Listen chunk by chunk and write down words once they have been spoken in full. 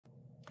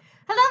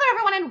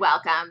and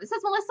welcome. This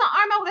is Melissa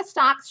Armo with a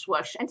Stock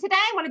Swoosh, and today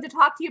I wanted to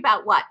talk to you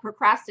about what?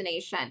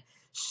 Procrastination.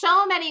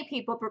 So many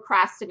people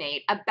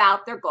procrastinate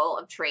about their goal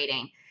of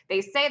trading. They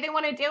say they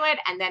want to do it,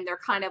 and then they're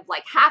kind of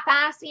like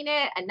half-assing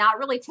it and not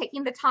really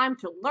taking the time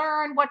to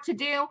learn what to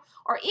do,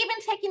 or even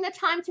taking the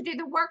time to do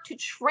the work to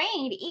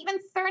trade even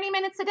 30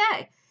 minutes a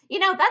day. You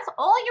know, that's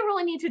all you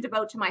really need to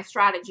devote to my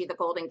strategy, the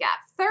Golden Gap.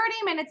 30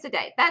 minutes a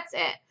day. That's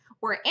it.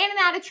 We're in and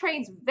out of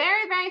trades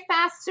very, very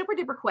fast, super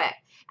duper quick.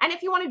 And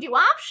if you want to do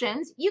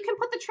options, you can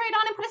put the trade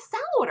on and put a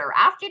sell order.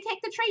 After you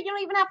take the trade, you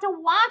don't even have to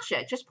watch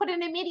it. Just put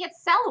an immediate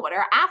sell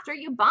order after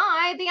you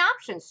buy the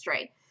options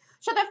trade.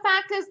 So the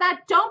fact is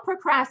that don't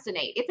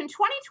procrastinate. If in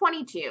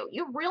 2022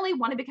 you really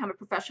want to become a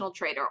professional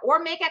trader or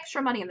make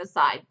extra money on the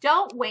side,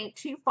 don't wait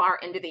too far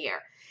into the year.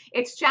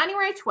 It's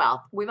January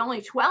 12th. We've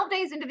only 12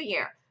 days into the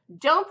year.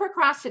 Don't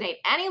procrastinate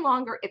any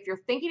longer if you're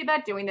thinking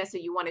about doing this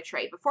and you want to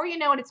trade. Before you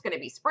know it, it's going to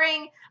be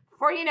spring.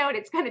 Before you know it,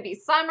 it's going to be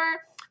summer.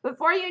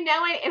 Before you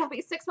know it, it'll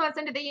be 6 months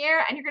into the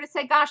year, and you're going to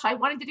say, gosh, I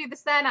wanted to do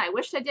this then. I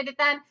wish I did it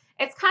then.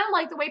 It's kind of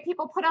like the way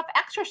people put off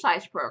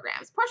exercise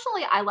programs.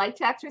 Personally, I like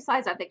to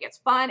exercise. I think it's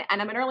fun,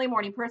 and I'm an early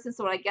morning person,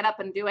 so I get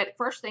up and do it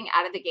first thing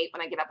out of the gate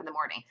when I get up in the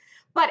morning.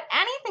 But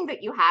anything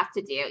that you have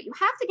to do, you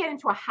have to get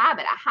into a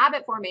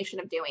habit formation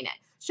of doing it.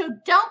 So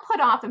don't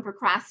put off and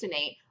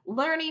procrastinate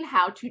learning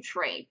how to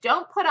trade.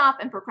 Don't put off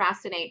and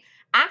procrastinate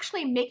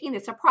actually making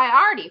this a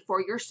priority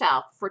for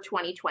yourself for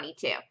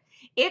 2022.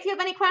 If you have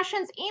any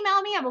questions,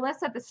 email me at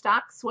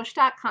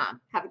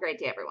melissa@thestockswoosh.com. Have a great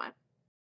day, everyone.